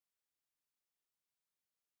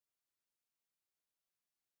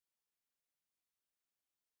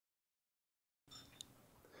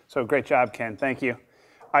So great job, Ken. Thank you.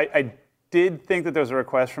 I did think that there was a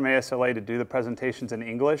request from ASLA to do the presentations in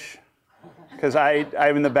English, because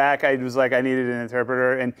I'm in the back, I was like, I needed an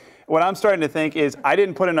interpreter. And what I'm starting to think is I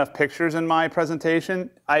didn't put enough pictures in my presentation.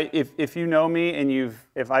 If you know me and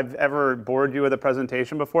if I've ever bored you with a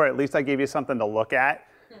presentation before, at least I gave you something to look at.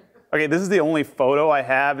 Okay, this is the only photo I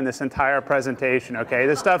have in this entire presentation, okay?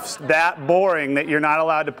 This stuff's that boring that you're not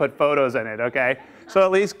allowed to put photos in it, okay? So at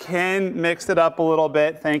least Ken mixed it up a little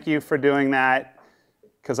bit. Thank you for doing that,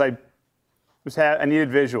 because I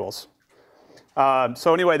needed visuals.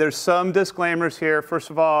 So anyway, there's some disclaimers here. First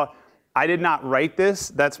of all, I did not write this.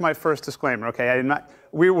 That's my first disclaimer, okay?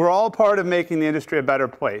 We're all part of making the industry a better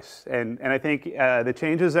place. And I think the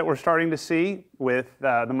changes that we're starting to see with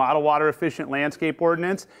the Model Water Efficient Landscape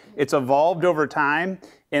Ordinance, it's evolved over time.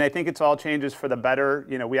 And I think it's all changes for the better.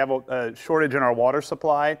 You know, we have a shortage in our water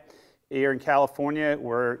supply. Here in California,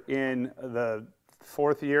 we're in the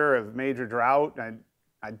 4th year of major drought.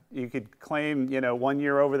 You could claim, you know, 1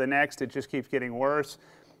 year over the next, it just keeps getting worse.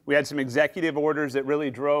 We had some executive orders that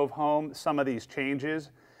really drove home some of these changes.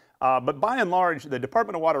 But by and large, the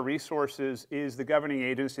Department of Water Resources is the governing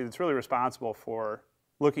agency that's really responsible for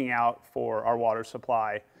looking out for our water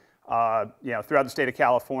supply, you know, throughout the state of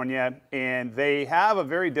California. And they have a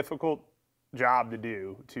very difficult job to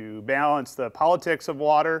do, to balance the politics of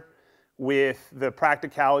water with the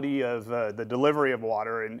practicality of the delivery of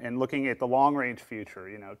water and looking at the long-range future,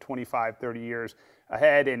 you know, 25, 30 years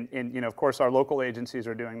ahead. And, you know, of course, our local agencies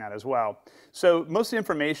are doing that as well. So most of the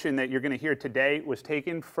information that you're going to hear today was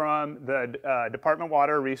taken from the Department of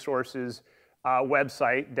Water Resources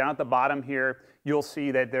website. Down at the bottom here, you'll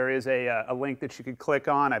see that there is a link that you could click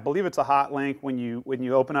on. I believe it's a hot link when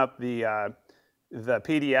you open up the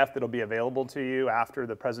PDF that'll be available to you after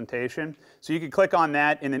the presentation. So you can click on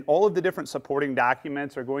that, and then all of the different supporting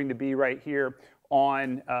documents are going to be right here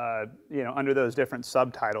on, you know, under those different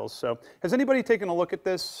subtitles. So has anybody taken a look at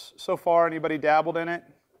this so far? Anybody dabbled in it?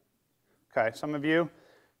 Okay, some of you.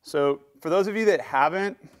 So for those of you that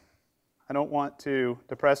haven't, I don't want to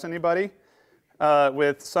depress anybody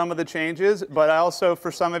with some of the changes, but also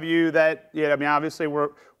for some of you that, yeah, I mean, obviously we're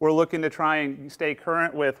looking to try and stay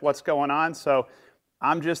current with what's going on, so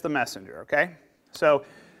I'm just the messenger, okay? So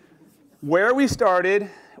where we started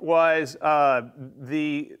was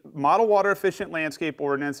the Model Water Efficient Landscape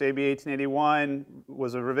Ordinance, AB 1881,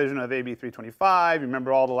 was a revision of AB 325. You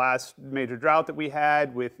remember all the last major drought that we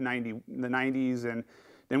had with the 90s, and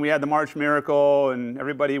then we had the March Miracle, and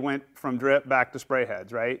everybody went from drip back to spray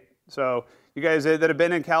heads, right? So you guys that have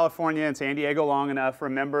been in California and San Diego long enough,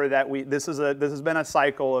 remember that this has been a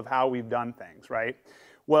cycle of how we've done things, right?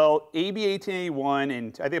 Well, AB 1881,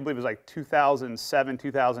 and I believe it was like 2007,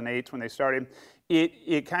 2008 when they started,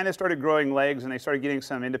 it kind of started growing legs, and they started getting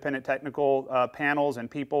some independent technical panels and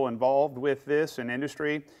people involved with this in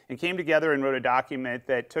industry, and came together and wrote a document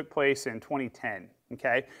that took place in 2010.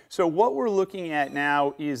 Okay, so what we're looking at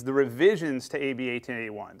now is the revisions to AB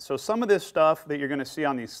 1881. So some of this stuff that you're going to see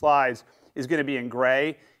on these slides is going to be in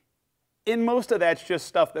gray. And most of that's just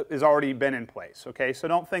stuff that has already been in place. Okay, so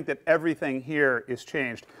don't think that everything here is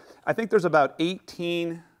changed. I think there's about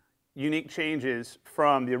 18 unique changes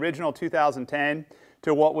from the original 2010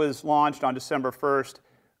 to what was launched on December 1st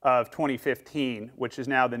of 2015, which is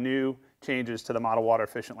now the new changes to the Model Water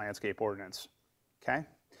Efficient Landscape Ordinance. Okay,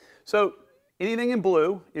 so anything in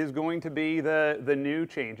blue is going to be the new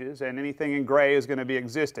changes, and anything in gray is going to be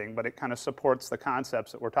existing, but it kind of supports the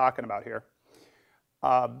concepts that we're talking about here.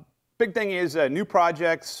 Big thing is new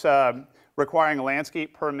projects requiring a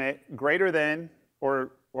landscape permit greater than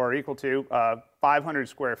or equal to 500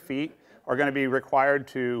 square feet are going to be required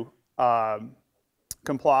to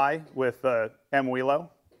comply with MWELO.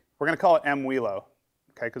 We're going to call it MWELO,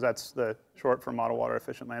 okay, because that's the short for Model Water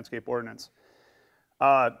Efficient Landscape Ordinance.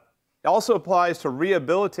 It also applies to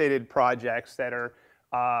rehabilitated projects that are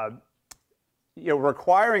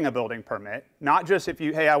requiring a building permit, not just if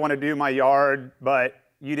you, hey, I want to do my yard, but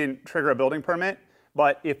you didn't trigger a building permit,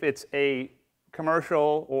 but if it's a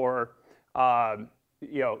commercial or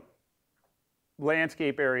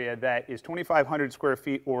landscape area that is 2,500 square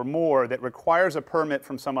feet or more that requires a permit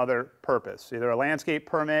from some other purpose, either a landscape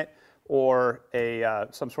permit or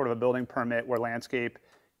some sort of a building permit where landscape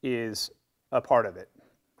is a part of it.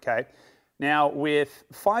 Okay. Now, with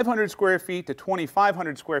 500 square feet to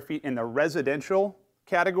 2,500 square feet in the residential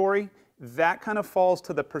category, that kind of falls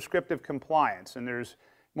to the prescriptive compliance, and there's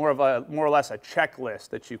more or less a checklist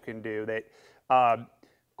that you can do that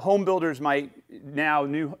home builders might now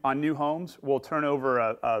on new homes will turn over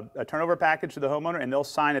a turnover package to the homeowner, and they'll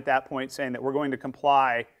sign at that point saying that we're going to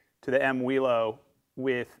comply to the MWELO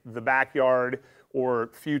with the backyard or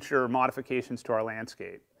future modifications to our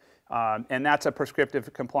landscape. And that's a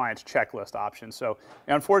prescriptive compliance checklist option. So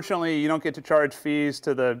unfortunately, you don't get to charge fees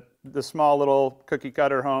to the small little cookie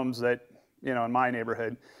cutter homes that, in my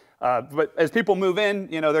neighborhood. But as people move in,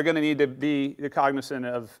 they're going to need to be cognizant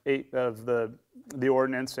of the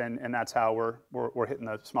ordinance, and that's how we're hitting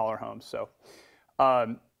the smaller homes. So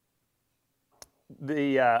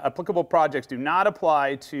the applicable projects do not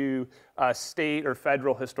apply to state or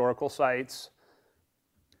federal historical sites.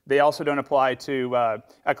 They also don't apply to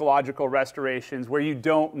ecological restorations where you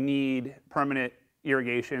don't need permanent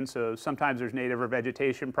irrigation. So sometimes there's native or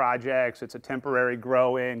vegetation projects. It's a temporary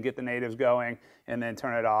grow in, get the natives going, and then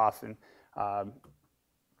turn it off. And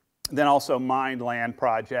then also mined land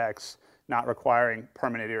projects not requiring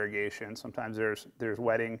permanent irrigation. Sometimes there's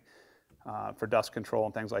wetting for dust control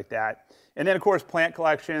and things like that. And then of course plant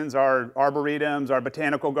collections, our arboretums, our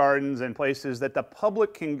botanical gardens, and places that the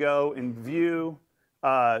public can go and view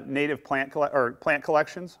native plant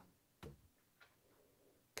collections.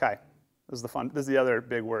 Okay, this is the other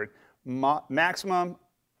big word. Maximum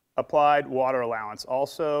applied water allowance,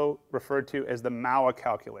 also referred to as the MAWA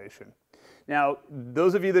calculation. Now,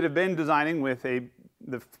 those of you that have been designing with the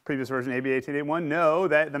previous version, AB 1881, know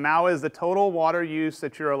that the MAWA is the total water use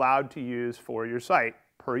that you're allowed to use for your site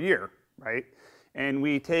per year, right? And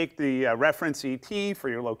we take the reference ET for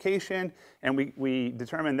your location, and we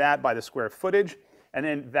determine that by the square footage, and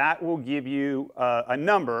then that will give you a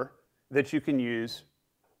number that you can use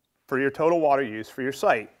for your total water use for your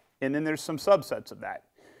site. And then there's some subsets of that.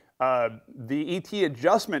 The ET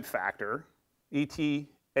adjustment factor,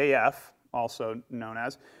 ETAF, also known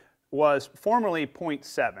as, was formerly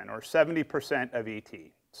 0.7 or 70% of ET.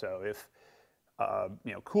 So if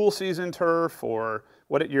cool season turf or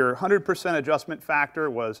your 100% adjustment factor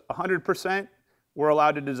was 100%, we're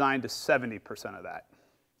allowed to design to 70% of that.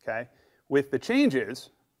 Okay. With the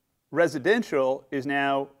changes, residential is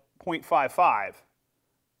now 0.55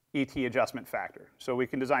 ET adjustment factor. So we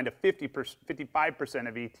can design to 55%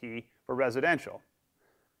 of ET for residential.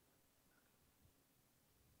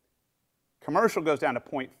 Commercial goes down to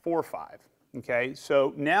 0.45. Okay,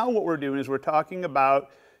 so now what we're doing is we're talking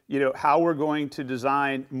about how we're going to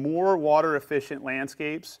design more water efficient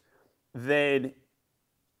landscapes than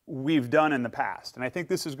we've done in the past. And I think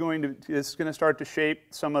this is going to start to shape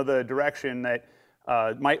some of the direction that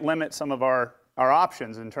might limit some of our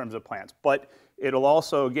options in terms of plants. But it'll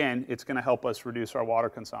also, again, it's going to help us reduce our water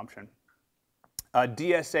consumption.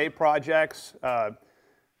 DSA projects,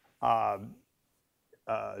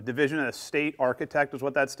 Division of the State Architect is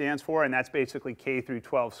what that stands for, and that's basically K through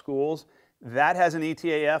 12 schools. That has an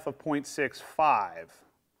ETAF of 0.65.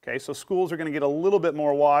 Okay, so schools are going to get a little bit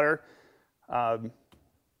more water.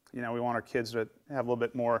 We want our kids to have a little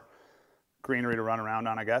bit more greenery to run around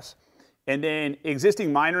on, I guess. And then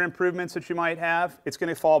existing minor improvements that you might have, it's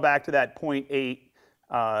going to fall back to that 0.8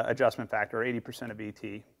 adjustment factor, or 80% of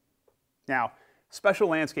ET. Now, special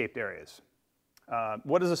landscaped areas.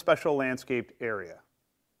 What is a special landscaped area?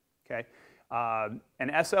 Okay, an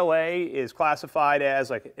SLA is classified as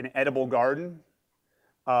like an edible garden,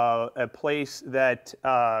 a place that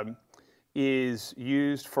is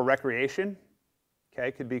used for recreation. Okay,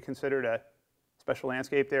 could be considered a special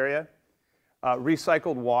landscaped area.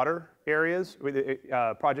 Recycled water areas,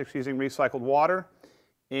 projects using recycled water,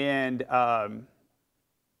 and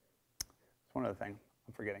one other thing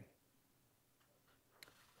I'm forgetting.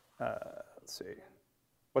 Let's see.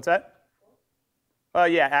 What's that?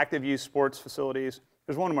 Yeah, active use sports facilities.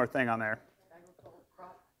 There's one more thing on there.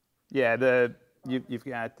 Yeah, you've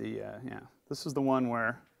got the, yeah. This is the one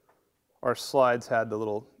where our slides had the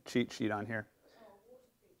little cheat sheet on here.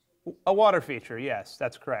 A water feature, yes,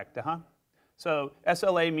 that's correct. So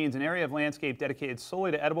SLA means an area of landscape dedicated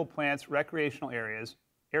solely to edible plants, recreational areas,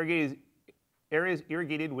 areas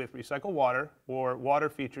irrigated with recycled water, or water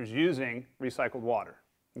features using recycled water.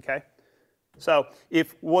 Okay? So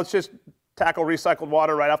let's just tackle recycled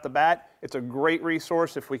water right off the bat. It's a great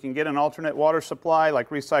resource if we can get an alternate water supply like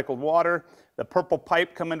recycled water. The purple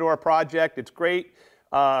pipe come into our project, it's great.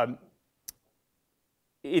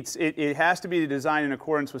 It has to be designed in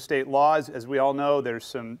accordance with state laws. As we all know, there's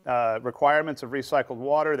some requirements of recycled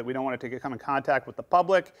water that we don't want it to come in contact with the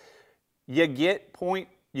public. You get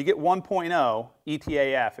 1.0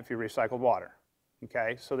 ETAF if you recycled water.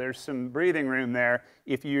 Okay, so there's some breathing room there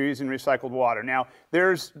if you're using recycled water. Now,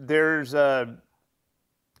 there's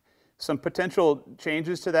some potential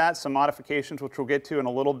changes to that, some modifications, which we'll get to in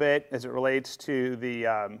a little bit as it relates to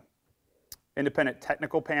the independent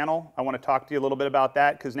technical panel. I want to talk to you a little bit about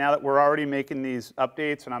that, because now that we're already making these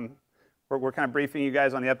updates, and we're kind of briefing you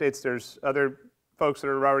guys on the updates, there's other folks that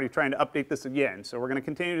are already trying to update this again. So we're going to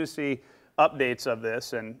continue to see updates of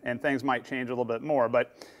this, and things might change a little bit more.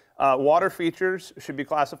 But water features should be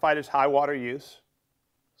classified as high water use,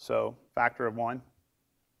 so factor of 1.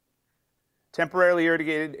 Temporarily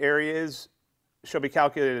irrigated areas shall be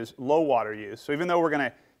calculated as low water use. So even though we're going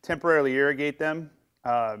to temporarily irrigate them,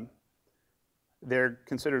 they're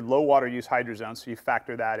considered low water use hydrozones, so you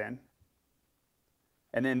factor that in.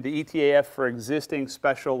 And then the ETAF for existing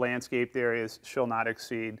special landscaped areas shall not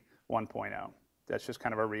exceed 1.0. That's just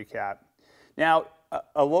kind of a recap. Now,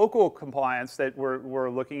 a local compliance that we're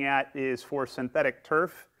looking at is for synthetic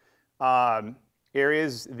turf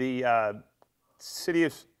areas. The city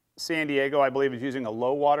of San Diego, I believe, is using a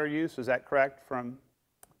low water use. Is that correct? From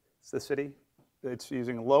the city? It's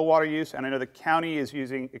using low water use, and I know the county is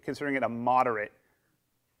considering it a moderate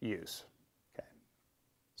use. Okay.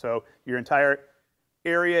 So your entire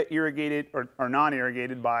area irrigated or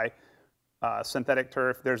non-irrigated by synthetic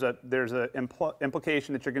turf. There's a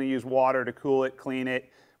implication that you're going to use water to cool it, clean it,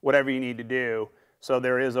 whatever you need to do. So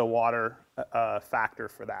there is a water factor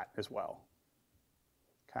for that as well.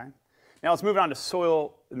 Okay. Now let's move on to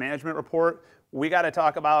soil management report. We got to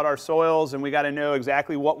talk about our soils, and we got to know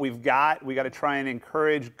exactly what we've got. We got to try and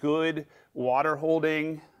encourage good water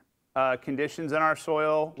holding conditions in our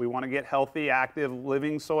soil. We want to get healthy, active,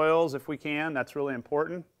 living soils if we can. That's really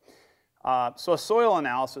important. So a soil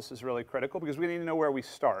analysis is really critical because we need to know where we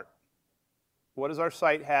start. What does our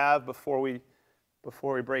site have before we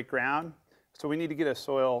break ground? So we need to get a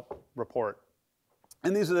soil report.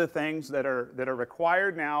 And these are the things that are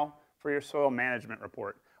required now for your soil management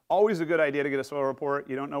report. Always a good idea to get a soil report.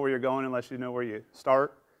 You don't know where you're going unless you know where you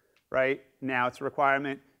start, right? Now it's a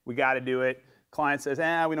requirement. We got to do it. Client says,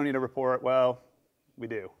 we don't need a report. Well, we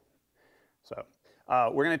do. So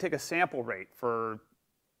we're going to take a sample rate for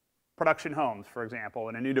production homes, for example.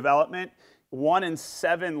 In a new development, 1 in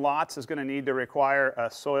 7 lots is going to need to require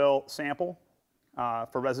a soil sample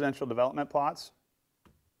for residential development plots.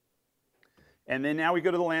 And then now we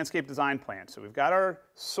go to the landscape design plan. So we've got our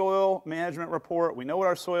soil management report. We know what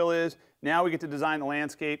our soil is. Now we get to design the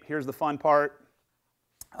landscape. Here's the fun part.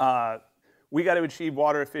 We got to achieve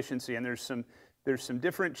water efficiency, and there's some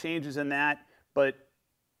different changes in that. But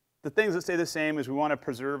the things that stay the same is we want to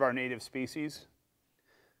preserve our native species.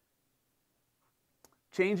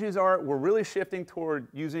 Changes are we're really shifting toward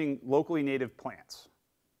using locally native plants.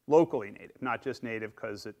 Locally native, not just native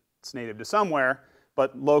because it's native to somewhere,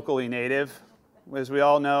 but locally native. As we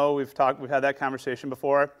all know, we've had that conversation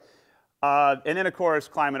before. And then, of course,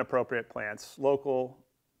 climate-appropriate plants, local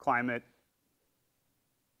climate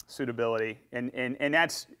suitability. And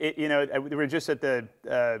that's, we were just at the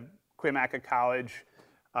Cuyamaca College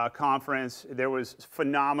conference. There was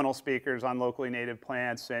phenomenal speakers on locally native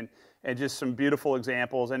plants and just some beautiful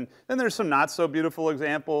examples. And then there's some not so beautiful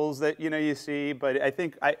examples that you see. But I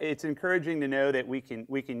think it's encouraging to know that we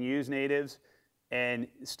can use natives and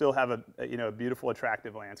still have a beautiful,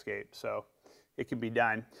 attractive landscape. So it can be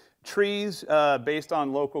done. Trees based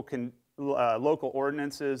on local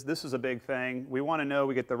ordinances. This is a big thing. We want to know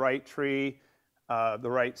we get the right tree, the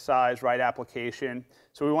right size, right application.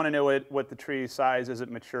 So we want to know what the tree size is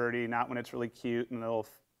at maturity, not when it's really cute in a little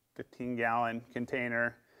 15-gallon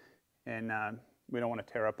container. And we don't want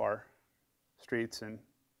to tear up our streets and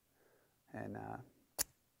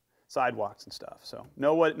sidewalks and stuff. So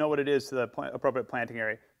know what it is to the appropriate planting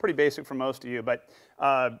area. Pretty basic for most of you, but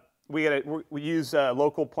we use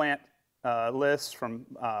local plant lists from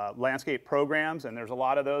landscape programs, and there's a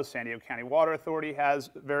lot of those. San Diego County Water Authority has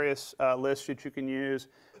various lists that you can use.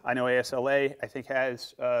 I know ASLA, I think,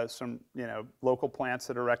 has some local plants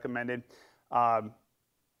that are recommended. And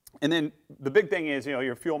then the big thing is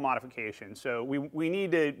your fuel modification. So we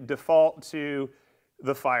need to default to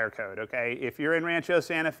the fire code, okay? If you're in Rancho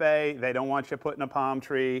Santa Fe, they don't want you putting a palm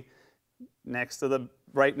tree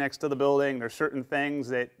right next to the building. There's certain things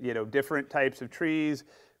that, different types of trees,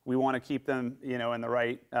 we want to keep them, in the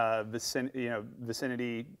right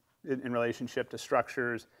vicinity in relationship to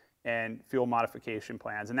structures and fuel modification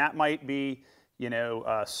plans. And that might be,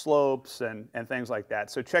 slopes and things like that.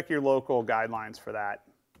 So check your local guidelines for that.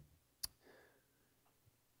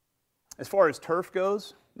 As far as turf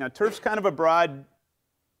goes, now turf's kind of a broad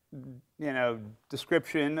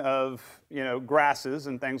description of, grasses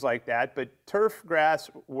and things like that. But turf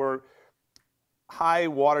grass were high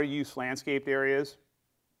water use landscaped areas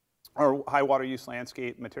or high water use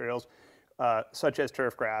landscape materials, such as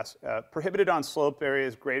turf grass, prohibited on slope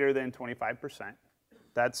areas greater than 25%.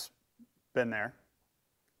 That's been there.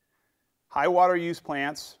 High water use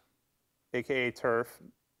plants, AKA turf,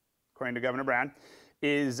 according to Governor Brown,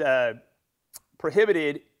 is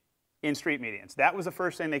prohibited in street medians. That was the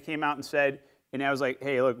first thing they came out and said, and I was like,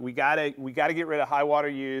 hey, look, we gotta get rid of high water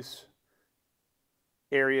use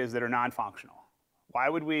areas that are non-functional. Why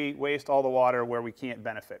would we waste all the water where we can't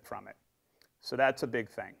benefit from it? So that's a big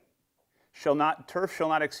thing. Turf shall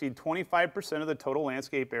not exceed 25% of the total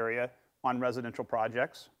landscape area on residential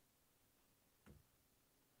projects.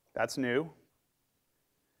 That's new.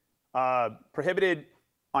 Prohibited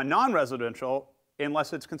on non-residential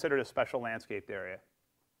unless it's considered a special landscaped area,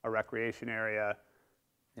 a recreation area,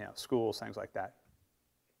 schools, things like that.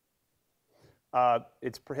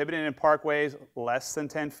 It's prohibited in parkways less than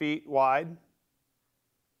 10 feet wide,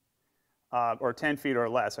 or 10 feet or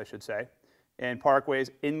less, I should say, in parkways,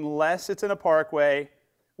 unless it's in a parkway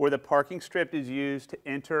where the parking strip is used to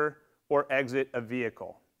enter or exit a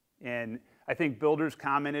vehicle. And I think builders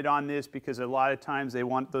commented on this because a lot of times they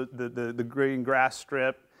want the green grass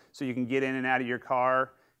strip so you can get in and out of your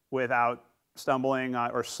car without stumbling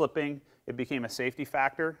or slipping. It became a safety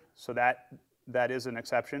factor, so that is an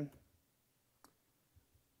exception.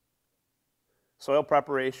 Soil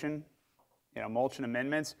preparation, mulch and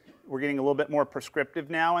amendments. We're getting a little bit more prescriptive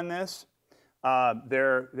now in this.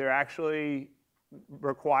 They're actually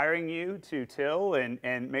requiring you to till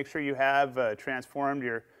and make sure you have transformed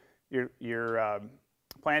your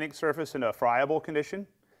planting surface into a friable condition,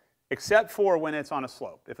 except for when it's on a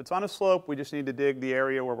slope. If it's on a slope, we just need to dig the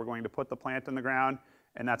area where we're going to put the plant in the ground,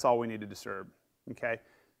 and that's all we need to disturb. Okay.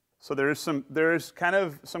 So there's kind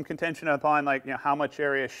of some contention upon how much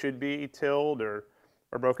area should be tilled or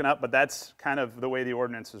broken up, but that's kind of the way the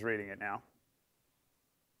ordinance is reading it now.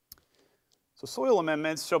 So soil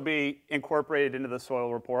amendments shall be incorporated into the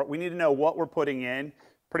soil report. We need to know what we're putting in,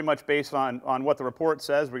 pretty much based on what the report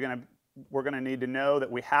says. We're gonna need to know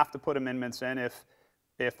that we have to put amendments in if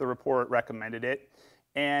the report recommended it.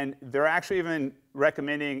 And they're actually even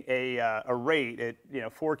recommending a rate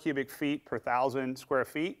at 4 cubic feet per 1,000 square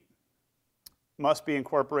feet must be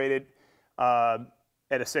incorporated at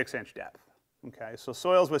a 6-inch depth. Okay, so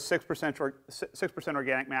soils with 6%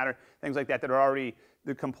 organic matter, things like that are already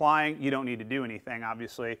complying, you don't need to do anything,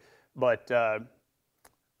 obviously, but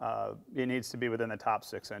it needs to be within the top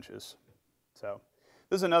 6 inches. So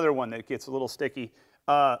this is another one that gets a little sticky.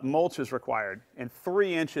 Mulch is required, and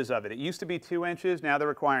 3 inches of it. It used to be 2 inches, now they're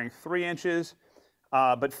requiring 3 inches,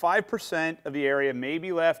 but 5% of the area may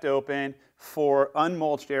be left open for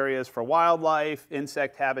unmulched areas for wildlife,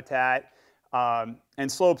 insect habitat,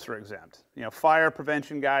 and slopes are exempt. Fire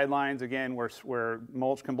prevention guidelines, again, where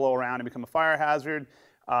mulch can blow around and become a fire hazard,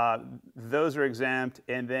 those are exempt.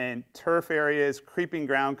 And then turf areas, creeping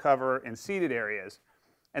ground cover, and seeded areas.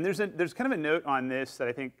 And there's kind of a note on this that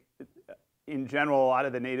I think, in general, a lot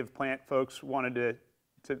of the native plant folks wanted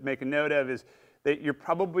to make a note of is that you're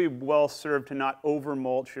probably well served to not over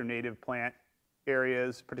mulch your native plant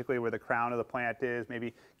areas, particularly where the crown of the plant is,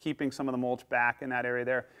 maybe keeping some of the mulch back in that area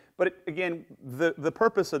there. But again, the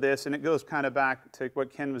purpose of this, and it goes kind of back to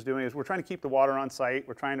what Ken was doing, is we're trying to keep the water on site.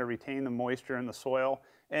 We're trying to retain the moisture in the soil.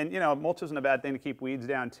 And mulch isn't a bad thing to keep weeds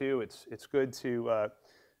down too. It's good to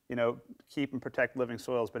keep and protect living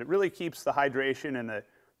soils, but it really keeps the hydration and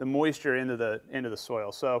the moisture into the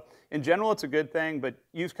soil. So in general, it's a good thing, but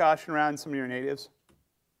use caution around some of your natives.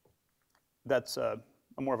 That's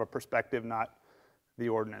more of a perspective, not the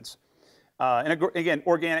ordinance. And again,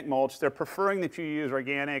 organic mulch, they're preferring that you use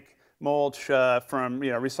organic mulch from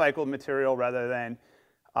recycled material rather than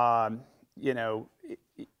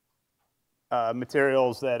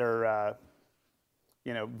materials that are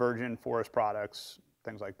virgin forest products,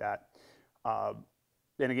 things like that.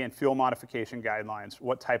 And again, fuel modification guidelines,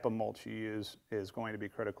 what type of mulch you use is going to be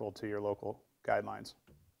critical to your local guidelines.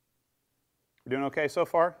 We're doing okay so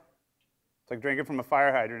far? It's like drinking from a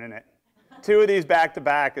fire hydrant, isn't it? 2 of these back to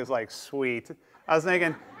back is like sweet. I was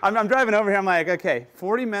thinking, I'm driving over here, I'm like, okay,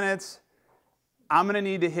 40 minutes, I'm gonna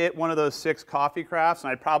need to hit one of those 6 coffee crafts,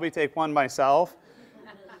 and I'd probably take one myself.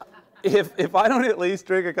 If I don't at least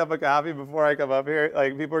drink a cup of coffee before I come up here,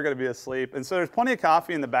 like, people are gonna be asleep. And so there's plenty of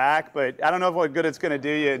coffee in the back, but I don't know what good it's gonna do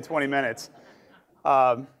you in 20 minutes.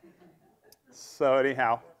 So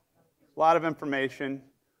anyhow, a lot of information,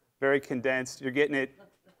 very condensed. You're getting it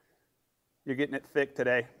thick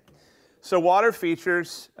today. So water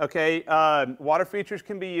features, okay, water features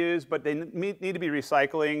can be used, but they need to be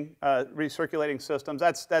recirculating systems.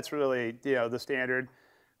 That's really the standard.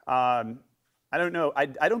 I don't know. I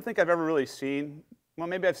don't think I've ever really seen. Well,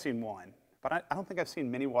 maybe I've seen one, but I don't think I've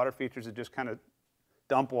seen many water features that just kind of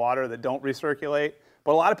dump water that don't recirculate.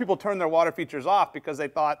 But a lot of people turn their water features off because they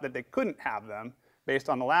thought that they couldn't have them based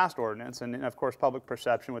on the last ordinance, and of course public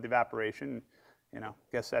perception with evaporation. I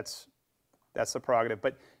guess that's That's the prerogative.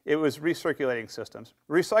 But it was recirculating systems.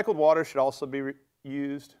 Recycled water should also be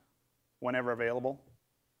used whenever available.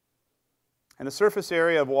 And the surface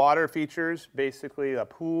area of water features, basically a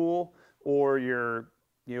pool or your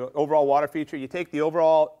overall water feature, you take the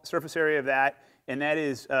overall surface area of that, and that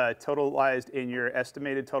is totalized in your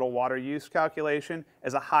estimated total water use calculation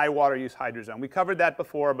as a high water use hydrozone. We covered that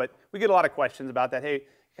before, but we get a lot of questions about that. Hey,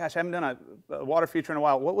 gosh, I haven't done a water feature in a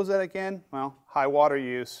while. What was that again? Well, high water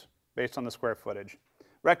use based on the square footage.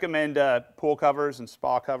 Recommend pool covers and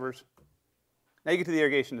spa covers. Now you get to the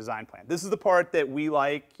irrigation design plan. This is the part that we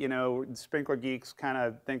like, sprinkler geeks kind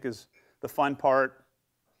of think is the fun part,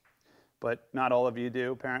 but not all of you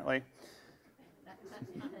do, apparently.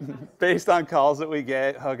 Based on calls that we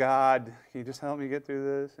get, oh God, can you just help me get through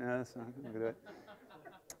this? Yeah, that's not going to do it.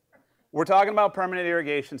 We're talking about permanent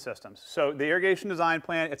irrigation systems. So the irrigation design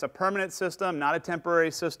plan, it's a permanent system, not a temporary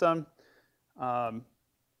system.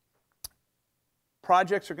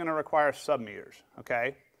 Projects are going to require submeters,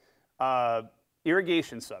 okay?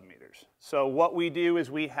 Irrigation submeters. So what we do is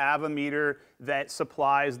we have a meter that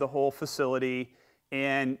supplies the whole facility,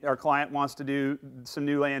 and our client wants to do some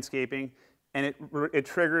new landscaping, and it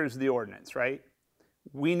triggers the ordinance, right?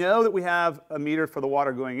 We know that we have a meter for the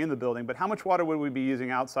water going in the building, but how much water would we be using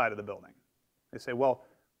outside of the building? They say, well,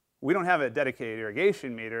 we don't have a dedicated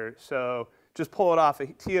irrigation meter, so just pull it off,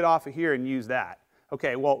 tee it off of here and use that.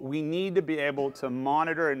 Okay, well, we need to be able to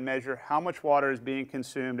monitor and measure how much water is being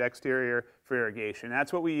consumed exterior for irrigation.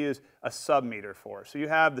 That's what we use a submeter for. So you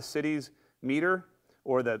have the city's meter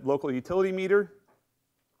or the local utility meter,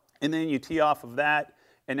 and then you tee off of that,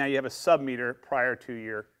 and now you have a submeter prior to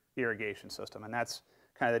your irrigation system. And that's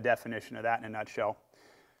kind of the definition of that in a nutshell.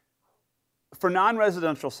 For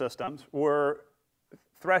non-residential systems, we're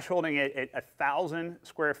thresholding it at 1,000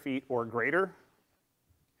 square feet or greater.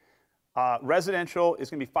 Residential is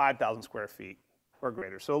going to be 5,000 square feet or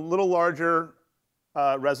greater. So a little larger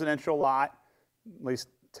residential lot, at least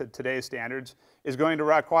to today's standards, is going to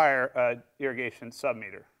require an irrigation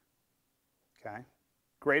submeter. Okay?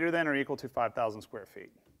 Greater than or equal to 5,000 square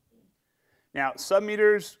feet. Now,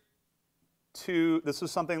 submeters this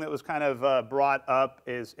is something that was kind of brought up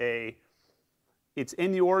as it's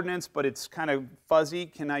in the ordinance, but it's kind of fuzzy.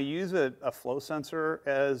 Can I use a flow sensor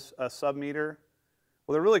as a submeter?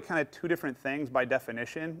 Well, they're really kind of two different things by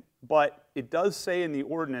definition, but it does say in the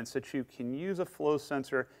ordinance that you can use a flow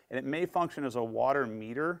sensor, and it may function as a water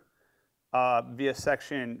meter via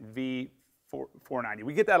section V490.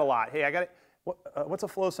 We get that a lot. Hey, I got it. What's a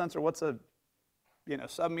flow sensor? What's a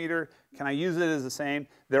submeter? Can I use it as the same?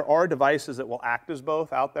 There are devices that will act as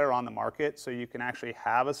both out there on the market, so you can actually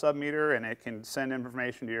have a submeter and it can send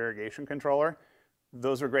information to your irrigation controller.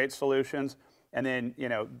 Those are great solutions. And then,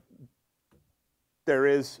 there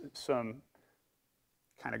is some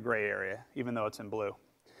kind of gray area, even though it's in blue.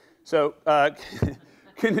 So,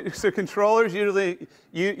 so controllers usually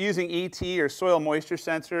using ET or soil moisture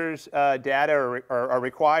sensors data are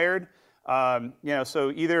required.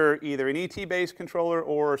 So either an ET-based controller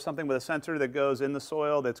or something with a sensor that goes in the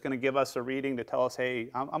soil that's going to give us a reading to tell us, hey,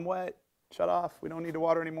 I'm wet, shut off, we don't need to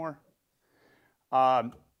water anymore.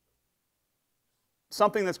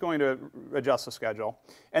 Something that's going to adjust the schedule.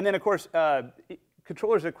 And then, of course,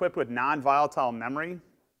 controllers equipped with non-volatile memory.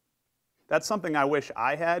 That's something I wish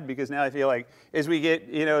I had, because now I feel like as we get,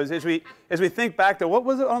 as we think back to what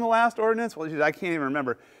was it on the last ordinance? Well, geez, I can't even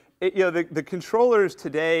remember. The controllers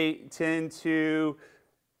today tend to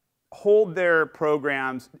hold their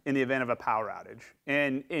programs in the event of a power outage.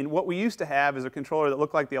 And what we used to have is a controller that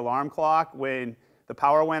looked like the alarm clock when the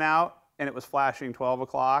power went out and it was flashing 12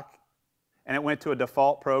 o'clock. And it went to a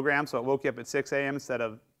default program, so it woke you up at 6 a.m. instead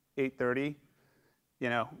of 8:30,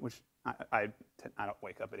 which I don't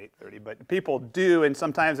wake up at 8:30, but people do, and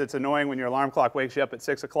sometimes it's annoying when your alarm clock wakes you up at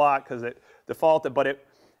 6 o'clock because it defaulted, but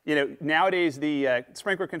nowadays the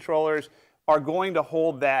sprinkler controllers are going to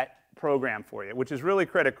hold that program for you, which is really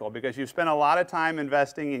critical because you've spent a lot of time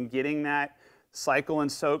investing in getting that cycle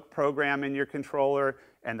and soak program in your controller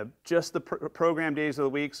and just the program days of the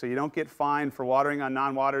week so you don't get fined for watering on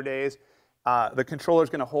non-water days. The controller is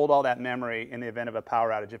going to hold all that memory in the event of a power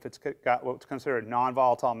outage if it's got what's considered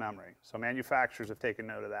non-volatile memory. So manufacturers have taken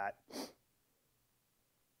note of that.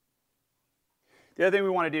 The other thing we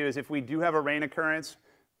want to do is if we do have a rain occurrence,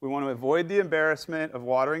 we want to avoid the embarrassment of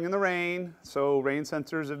watering in the rain, so rain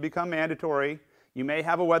sensors have become mandatory. You may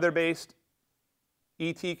have a weather-based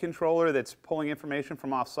ET controller that's pulling information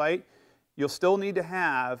from off-site. You'll still need to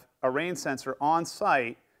have a rain sensor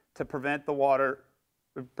on-site to prevent the water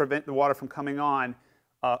from coming on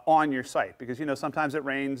your site, because sometimes it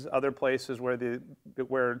rains other places where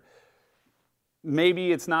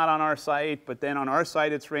maybe it's not on our site, but then on our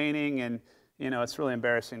site it's raining, and it's really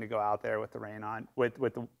embarrassing to go out there with the rain on, with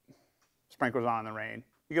the sprinklers on in the rain.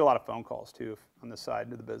 You get a lot of phone calls too on this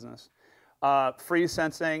side of the business. Freeze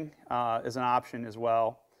sensing is an option as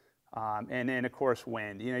well, and then of course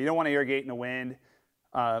wind. You don't want to irrigate in the wind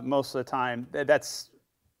most of the time. That's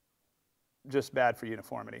just bad for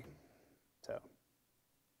uniformity. So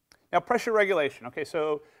now pressure regulation. Okay,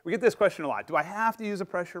 so we get this question a lot. Do I have to use a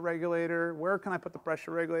pressure regulator? Where can I put the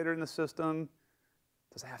pressure regulator in the system?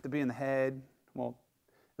 Does it have to be in the head? Well,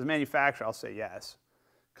 as a manufacturer, I'll say yes,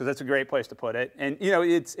 because that's a great place to put it. And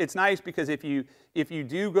it's nice because if you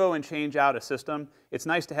do go and change out a system, it's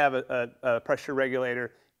nice to have a pressure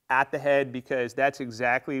regulator at the head, because that's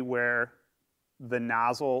exactly where the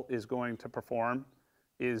nozzle is going to perform,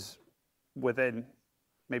 is within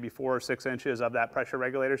maybe 4 or 6 inches of that pressure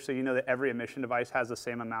regulator, so you know that every emission device has the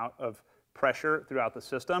same amount of pressure throughout the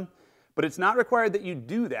system. But it's not required that you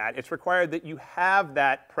do that. It's required that you have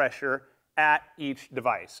that pressure at each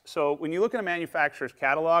device. So when you look at a manufacturer's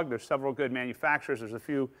catalog, there's several good manufacturers. There's a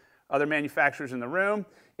few other manufacturers in the room.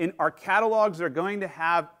 In our catalogs, they're going to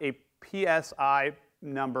have a PSI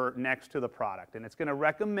number next to the product, and it's going to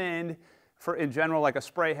recommend, for in general, like a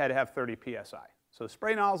spray head, to have 30 PSI. So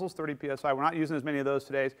spray nozzles, 30 PSI. We're not using as many of those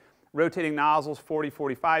today. Rotating nozzles, 40,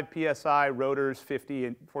 45 PSI. Rotors, 50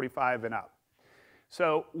 and 45 and up.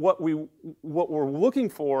 So what we're looking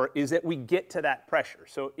for is that we get to that pressure.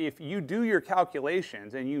 So if you do your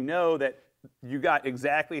calculations and you know that you got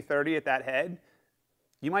exactly 30 at that head,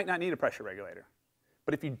 you might not need a pressure regulator.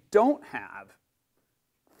 But if you don't have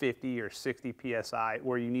 50 or 60 PSI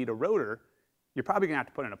where you need a rotor, you're probably going to have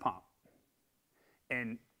to put in a pump.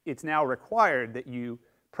 And it's now required that you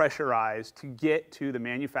pressurize to get to the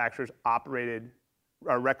manufacturer's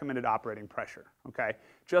recommended operating pressure. Okay,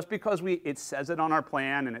 just because it says it on our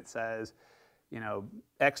plan and it says,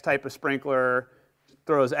 X type of sprinkler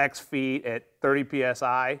throws X feet at 30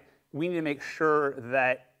 PSI, we need to make sure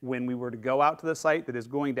that when we were to go out to the site, that it's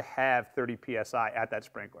going to have 30 PSI at that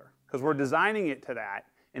sprinkler, because we're designing it to that.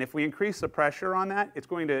 And if we increase the pressure on that, it's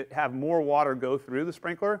going to have more water go through the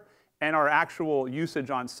sprinkler, and our actual usage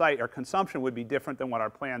on site, our consumption, would be different than what our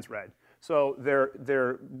plans read. So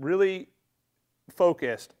they're really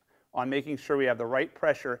focused on making sure we have the right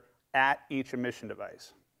pressure at each emission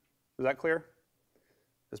device. Is that clear?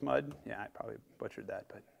 This mud? Yeah, I probably butchered that,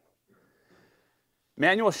 but.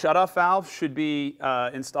 Manual shutoff valve should be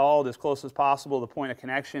installed as close as possible to the point of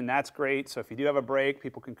connection. That's great. So if you do have a break,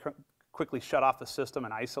 people can quickly shut off the system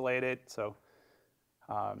and isolate it. So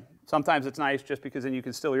sometimes it's nice just because then you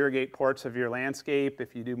can still irrigate parts of your landscape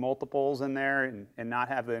if you do multiples in there, and not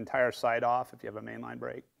have the entire site off if you have a mainline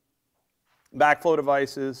break. Backflow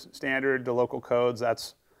devices, standard, the local codes,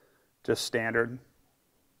 that's just standard.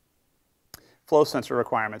 Flow sensor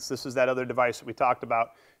requirements. This is that other device that we talked about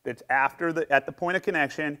that's at the point of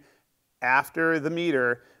connection, after the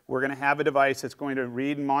meter, we're going to have a device that's going to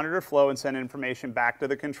read and monitor flow and send information back to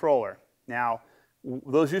the controller. Now,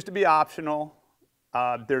 those used to be optional.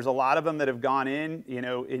 There's a lot of them that have gone in,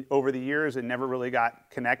 over the years and never really got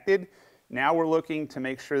connected. Now we're looking to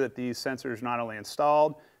make sure that these sensors not only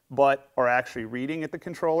installed, but are actually reading at the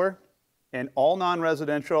controller. And all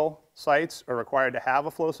non-residential sites are required to have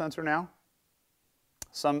a flow sensor now.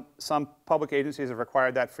 Some public agencies have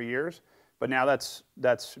required that for years, but now that's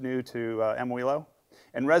new to MWELO.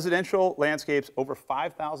 And residential landscapes over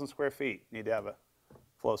 5,000 square feet need to have a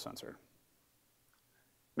flow sensor.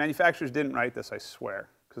 Manufacturers didn't write this, I swear,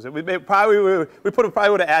 because we probably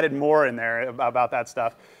would have added more in there about that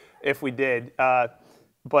stuff if we did.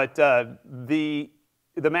 But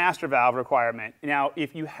the master valve requirement. Now,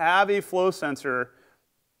 if you have a flow sensor,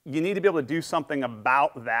 you need to be able to do something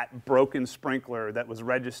about that broken sprinkler that was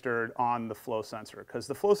registered on the flow sensor, because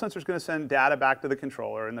the flow sensor is going to send data back to the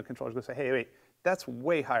controller, and the controller is going to say, hey, wait, that's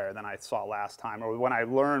way higher than I saw last time, or when I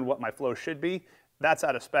learned what my flow should be, that's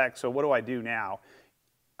out of spec, so what do I do now?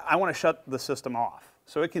 I want to shut the system off.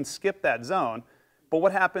 So it can skip that zone, but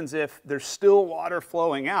what happens if there's still water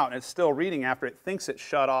flowing out and it's still reading after it thinks it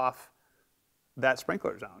shut off that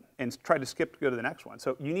sprinkler zone and try to skip to go to the next one?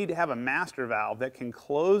 So you need to have a master valve that can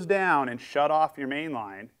close down and shut off your main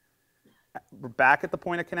line back at the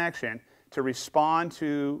point of connection to respond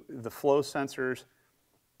to the flow sensors,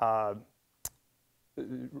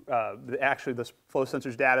 actually the flow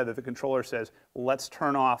sensors data that the controller says, let's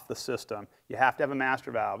turn off the system. You have to have a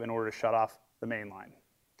master valve in order to shut off the main line.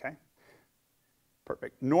 Okay?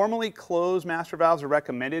 Perfect. Normally closed master valves are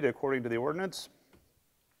recommended according to the ordinance.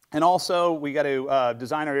 And also, we got to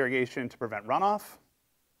design our irrigation to prevent runoff.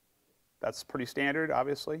 That's pretty standard,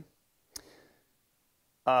 obviously.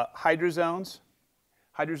 Hydrozones.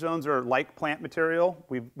 Hydrozones are like plant material.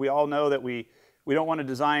 We all know that we don't want to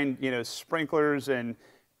design, sprinklers and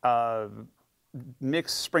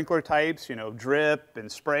mixed sprinkler types, drip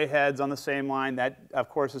and spray heads on the same line. That, of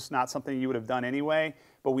course, is not something you would have done anyway,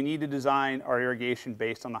 but we need to design our irrigation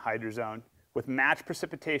based on the hydrozone with matched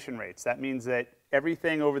precipitation rates. That means that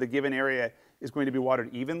everything over the given area is going to be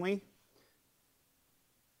watered evenly.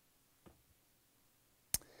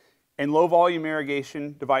 And low volume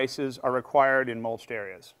irrigation devices are required in mulched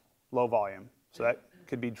areas, low volume. So that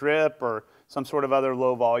could be drip or some sort of other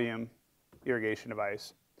low volume irrigation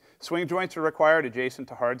device. Swing joints are required adjacent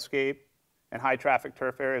to hardscape and high traffic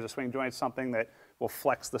turf areas. A swing joint is something that will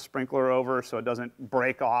flex the sprinkler over so it doesn't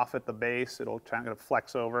break off at the base. It'll try to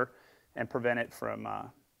flex over and prevent it from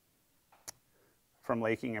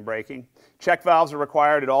leaking and breaking. Check valves are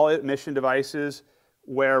required at all emission devices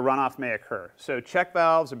where runoff may occur. So check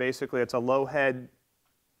valves are basically, it's a low head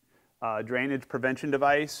drainage prevention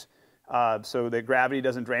device so that gravity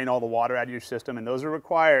doesn't drain all the water out of your system, and those are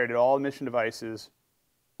required at all emission devices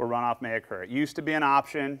where runoff may occur. It used to be an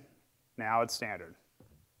option, now it's standard.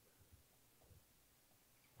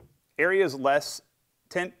 Areas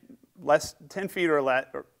 10 feet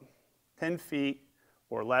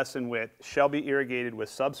or less in width shall be irrigated with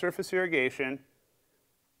subsurface irrigation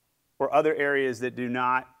or other areas that do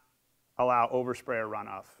not allow overspray or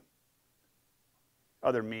runoff.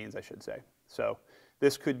 Other means, I should say. So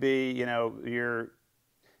this could be, your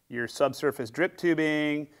subsurface drip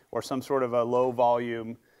tubing or some sort of a low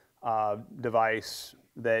volume device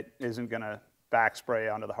that isn't going to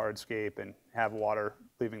backspray onto the hardscape and have water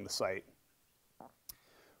leaving the site.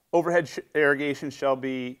 Overhead irrigation shall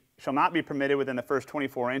not be permitted within the first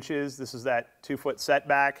 24 inches. This is that 2-foot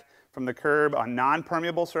setback from the curb on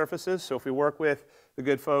non-permeable surfaces. So if we work with the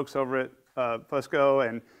good folks over at Fusco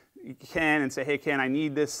and Ken and say, hey Ken, I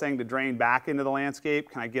need this thing to drain back into the landscape.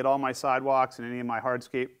 Can I get all my sidewalks and any of my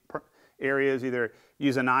hardscape areas, either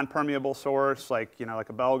use a non-permeable source like like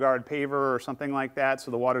a Belgard paver or something like that,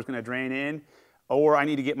 so the water's going to drain in, or I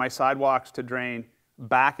need to get my sidewalks to drain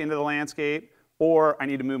back into the landscape, or I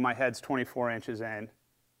need to move my heads 24 inches in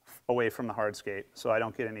away from the hardscape so I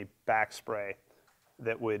don't get any back spray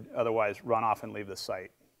that would otherwise run off and leave the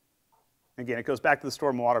site. Again, it goes back to the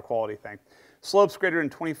storm water quality thing. Slopes greater than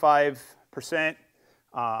 25%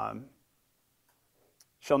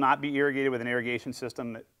 shall not be irrigated with an irrigation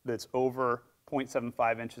system that's over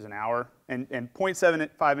 0.75 inches an hour. And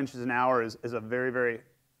 0.75 inches an hour is a very, very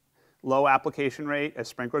low application rate as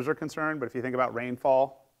sprinklers are concerned. But if you think about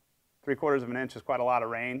rainfall, 3/4 of an inch is quite a lot of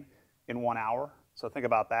rain in 1 hour. So think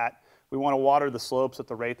about that. We want to water the slopes at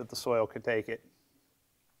the rate that the soil could take it.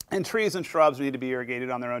 And trees and shrubs need to be irrigated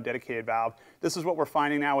on their own dedicated valve. This is what we're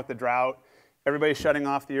finding now with the drought. Everybody's shutting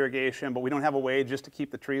off the irrigation, but we don't have a way just to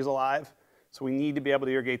keep the trees alive. So we need to be able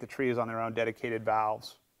to irrigate the trees on their own dedicated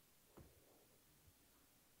valves.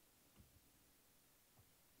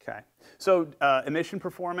 Okay, so emission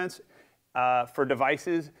performance for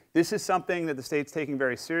devices. This is something that the state's taking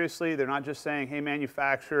very seriously. They're not just saying, hey,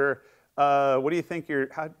 manufacturer, what do you think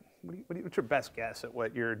what's your best guess at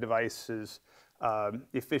what your device's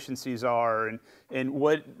efficiencies are, and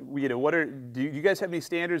what do you guys have any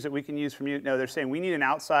standards that we can use from you? No, they're saying we need an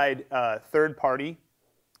outside third party,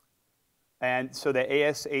 and so the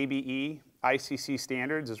ASABE ICC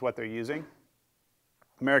standards is what they're using.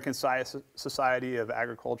 American Society of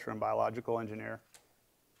Agriculture and Biological Engineer,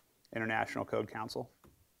 International Code Council.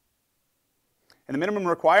 And the minimum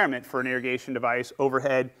requirement for an irrigation device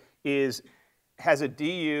overhead has a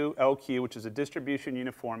DU-LQ, which is a distribution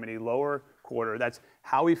uniformity, lower quarter. That's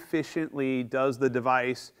how efficiently does the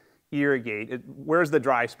device irrigate. Where's the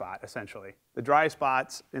dry spot, essentially? The dry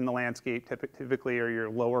spots in the landscape typically are your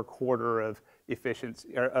lower quarter of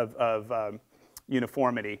efficiency, of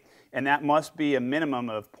uniformity. And that must be a minimum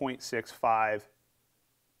of 0.65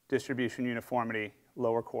 distribution uniformity,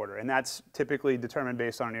 lower quarter. And that's typically determined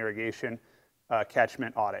based on an irrigation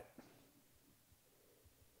catchment audit.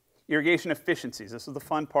 Irrigation efficiencies. This is the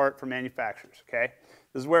fun part for manufacturers, okay?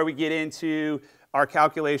 This is where we get into our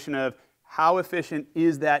calculation of how efficient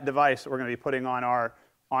is that device that we're going to be putting on our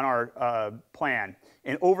plan.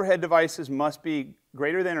 And overhead devices must be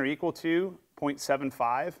greater than or equal to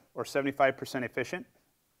 0.75 or 75% efficient.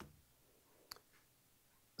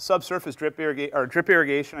 Subsurface drip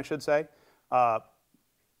irrigation, I should say,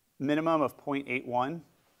 minimum of 0.81,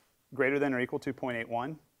 greater than or equal to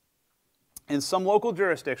 0.81. In some local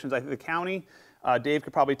jurisdictions, I think the county, Dave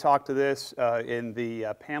could probably talk to this in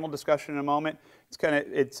the panel discussion in a moment.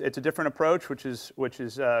 It's a different approach, which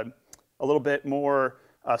is a little bit more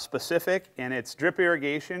specific, and its drip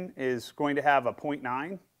irrigation is going to have a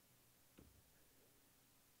 0.9.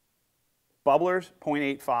 bubblers,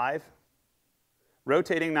 0.85,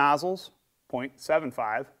 rotating nozzles,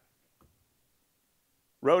 0.75,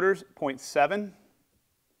 rotors, 0.7,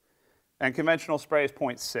 and conventional spray is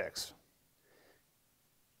 0.6.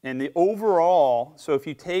 And the overall, so if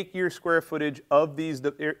you take your square footage of these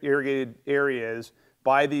irrigated areas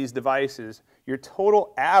by these devices, your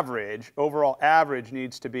total average, overall average,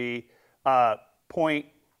 needs to be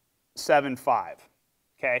 0.75,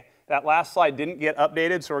 okay? That last slide didn't get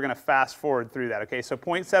updated, so we're going to fast forward through that, okay? So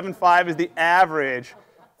 0.75 is the average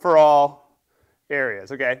for all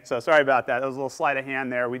areas, okay? So sorry about that. That was a little sleight of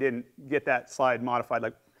hand there. We didn't get that slide modified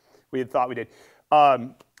like we had thought we did.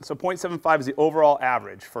 So 0.75 is the overall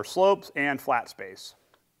average for slopes and flat space.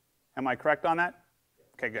 Am I correct on that?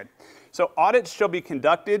 Okay, good. So audits shall be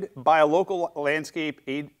conducted by a local landscape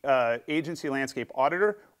agency landscape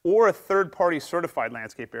auditor or a third-party certified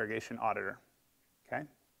landscape irrigation auditor. Okay.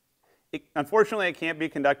 Unfortunately, it can't be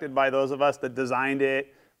conducted by those of us that designed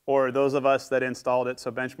it or those of us that installed it.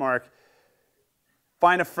 So Benchmark,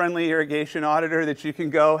 find a friendly irrigation auditor that you can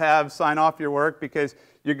go have sign off your work, because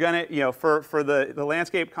you're going to, you know, for the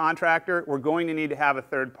landscape contractor, we're going to need to have a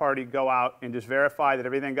third party go out and just verify that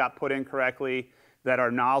everything got put in correctly, that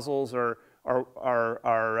our nozzles are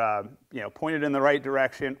you know, pointed in the right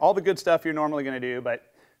direction, all the good stuff you're normally going to do, but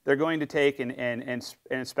they're going to take and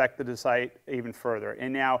inspect the site even further.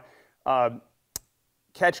 And now,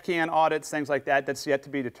 catch can audits, things like that, that's yet to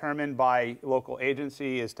be determined by local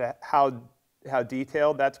agency as to how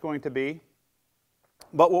detailed that's going to be.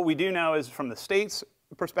 But what we do know is, from the state's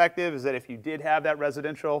perspective, is that if you did have that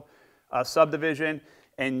residential subdivision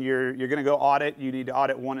and you're going to go audit, you need to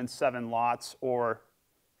audit 1 in 7 lots, or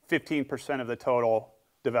 15% of the total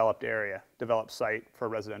developed area, developed site for a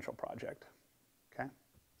residential project. Okay,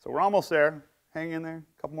 so we're almost there. Hang in there,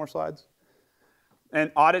 a couple more slides.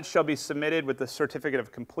 And audits shall be submitted with the certificate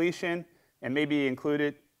of completion and may be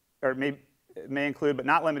included, or may include but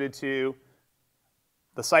not limited to,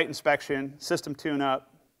 the site inspection, system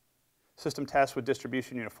tune-up, system test with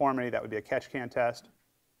distribution uniformity, that would be a catch can test,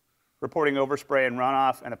 reporting overspray and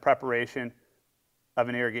runoff, and a preparation of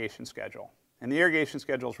an irrigation schedule. And the irrigation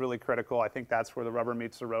schedule is really critical. I think that's where the rubber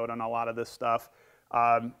meets the road on a lot of this stuff.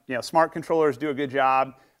 You know, smart controllers do a good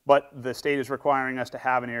job, but the state is requiring us to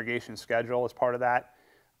have an irrigation schedule as part of that.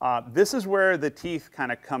 This is where the teeth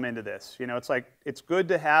kind of come into this. You know, it's like, it's good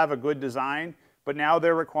to have a good design, but now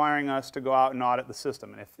they're requiring us to go out and audit the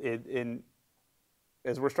system. And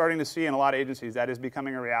as we're starting to see in a lot of agencies, that is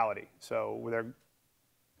becoming a reality. So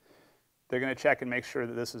they're going to check and make sure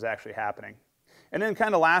that this is actually happening. And then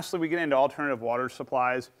kind of lastly, we get into alternative water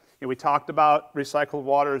supplies. You know, we talked about recycled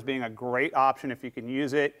water as being a great option if you can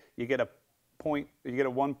use it. You get a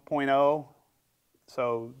 1.0,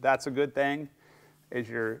 so that's a good thing as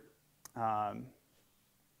your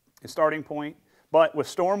starting point. But with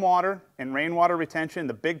stormwater and rainwater retention,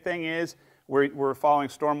 the big thing is we're following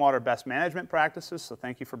stormwater best management practices, so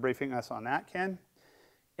thank you for briefing us on that, Ken.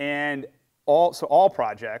 And all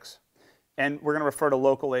projects, and we're going to refer to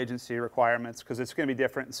local agency requirements, because it's going to be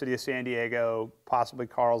different in the city of San Diego, possibly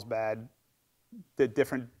Carlsbad, the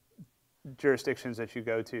different jurisdictions that you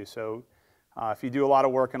go to. So if you do a lot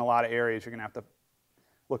of work in a lot of areas, you're going to have to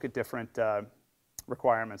look at different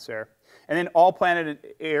requirements there. And then all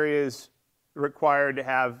planted areas required to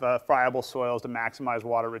have friable soils to maximize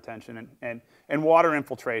water retention and water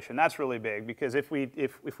infiltration. That's really big, because if we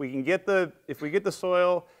get the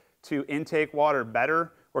soil to intake water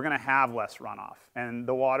better, we're going to have less runoff, and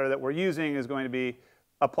the water that we're using is going to be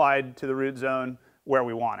applied to the root zone where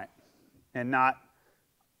we want it, and not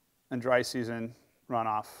in dry season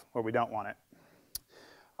runoff where we don't want it.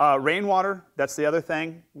 Rainwater, that's the other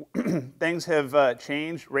thing. Things have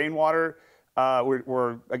changed. Rainwater,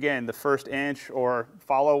 we're again, the first inch, or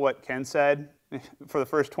follow what Ken said, for the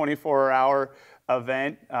first 24-hour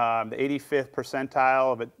event, the 85th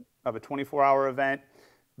percentile of a 24-hour event.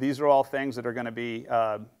 These are all things that are going to be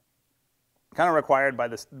kind of required by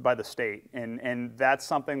the state, and that's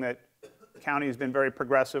something that the county has been very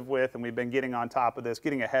progressive with, and we've been getting on top of this,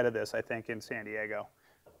 getting ahead of this, I think, in San Diego.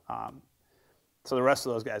 So the rest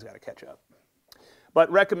of those guys got to catch up.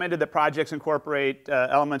 But recommended that projects incorporate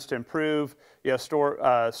elements to improve, you know,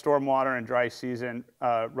 stormwater and dry season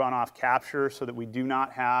runoff capture, so that we do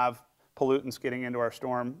not have pollutants getting into our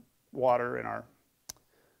storm water in our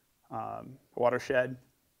watershed.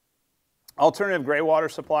 Alternative gray water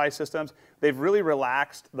supply systems, they've really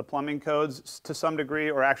relaxed the plumbing codes to some degree,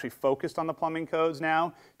 or actually focused on the plumbing codes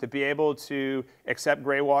now, to be able to accept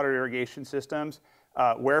gray water irrigation systems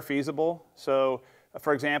where feasible. So,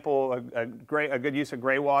 for example, a good use of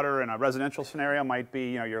gray water in a residential scenario might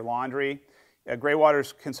be, you know, your laundry. Gray water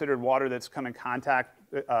is considered water that's come in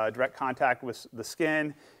direct contact with the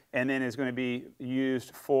skin, and then is going to be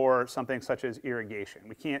used for something such as irrigation.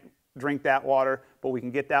 We can't drink that water, but we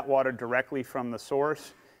can get that water directly from the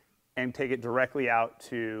source and take it directly out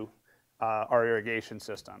to our irrigation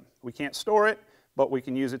system. We can't store it, but we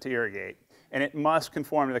can use it to irrigate. And it must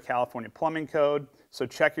conform to the California Plumbing Code, so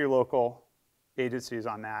check your local agencies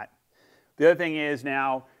on that. The other thing is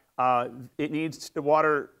now, the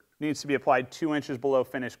water needs to be applied 2 inches below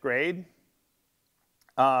finished grade.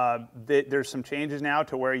 There's some changes now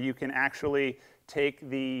to where you can actually take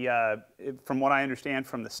the, from what I understand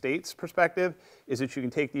from the state's perspective, is that you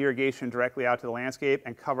can take the irrigation directly out to the landscape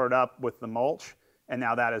and cover it up with the mulch, and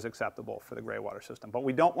now that is acceptable for the gray water system. But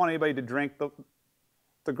we don't want anybody to drink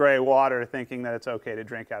the gray water thinking that it's okay to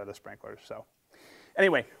drink out of the sprinklers. So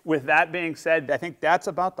anyway, with that being said, I think that's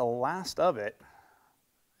about the last of it,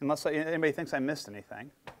 unless anybody thinks I missed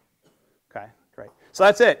anything. Okay, great. So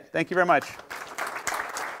that's it. Thank you very much.